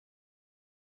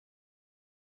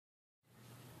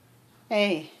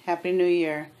Hey, Happy New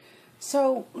Year.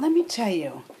 So, let me tell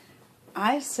you,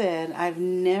 I said I've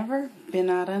never been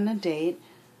out on a date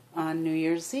on New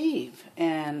Year's Eve.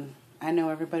 And I know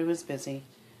everybody was busy.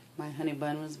 My honey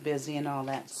bun was busy and all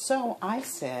that. So, I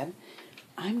said,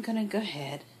 I'm going to go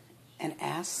ahead and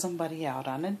ask somebody out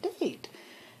on a date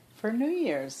for New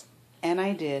Year's. And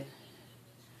I did.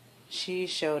 She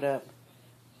showed up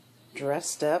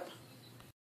dressed up.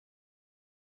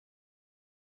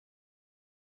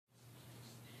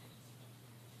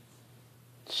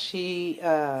 She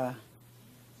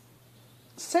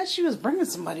said she was bringing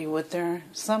somebody with her,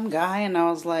 some guy, and I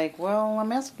was like, well,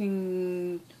 I'm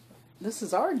asking, this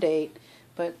is our date,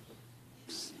 but,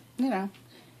 you know,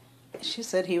 she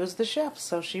said he was the chef,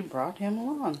 so she brought him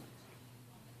along.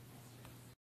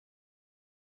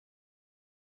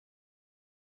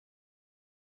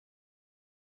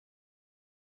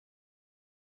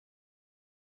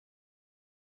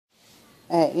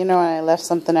 I left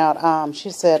something out. She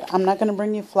said, I'm not going to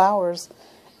bring you flowers,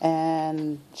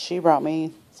 and she brought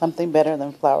me something better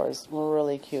than flowers.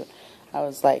 Really cute. I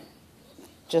was like,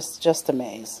 just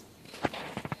amazed.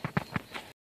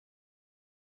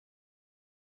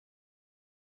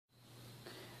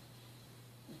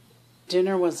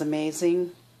 Dinner was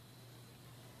amazing.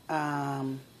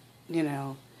 Um, you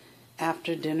know,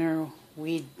 After dinner,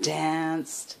 we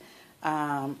danced.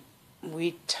 Um,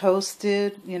 we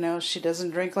toasted. She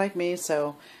doesn't drink like me,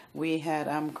 so we had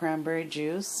cranberry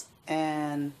juice,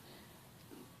 and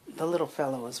the little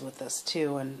fellow was with us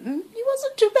too, and he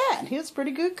wasn't too bad. He was a pretty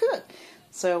good cook.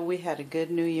 So we had a good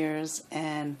New Year's,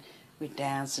 and we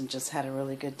danced and just had a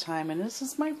really good time. And this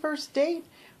is my first date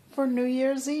for New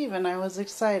Year's Eve, and I was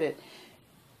excited.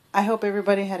 I hope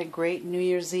everybody had a great New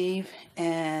Year's Eve,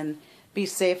 and be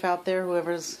safe out there,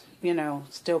 whoever's,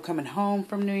 still coming home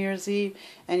from New Year's Eve.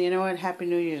 And you know what? Happy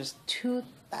New Year's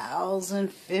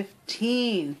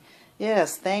 2015.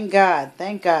 Yes, thank God.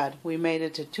 Thank God we made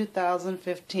it to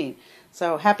 2015.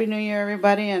 So, Happy New Year,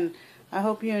 everybody, and I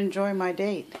hope you enjoy my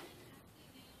date.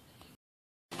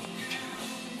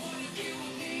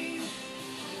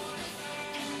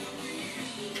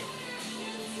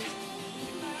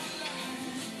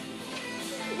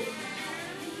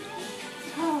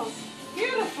 Oh,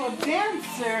 beautiful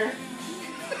dancer.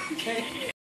 Okay.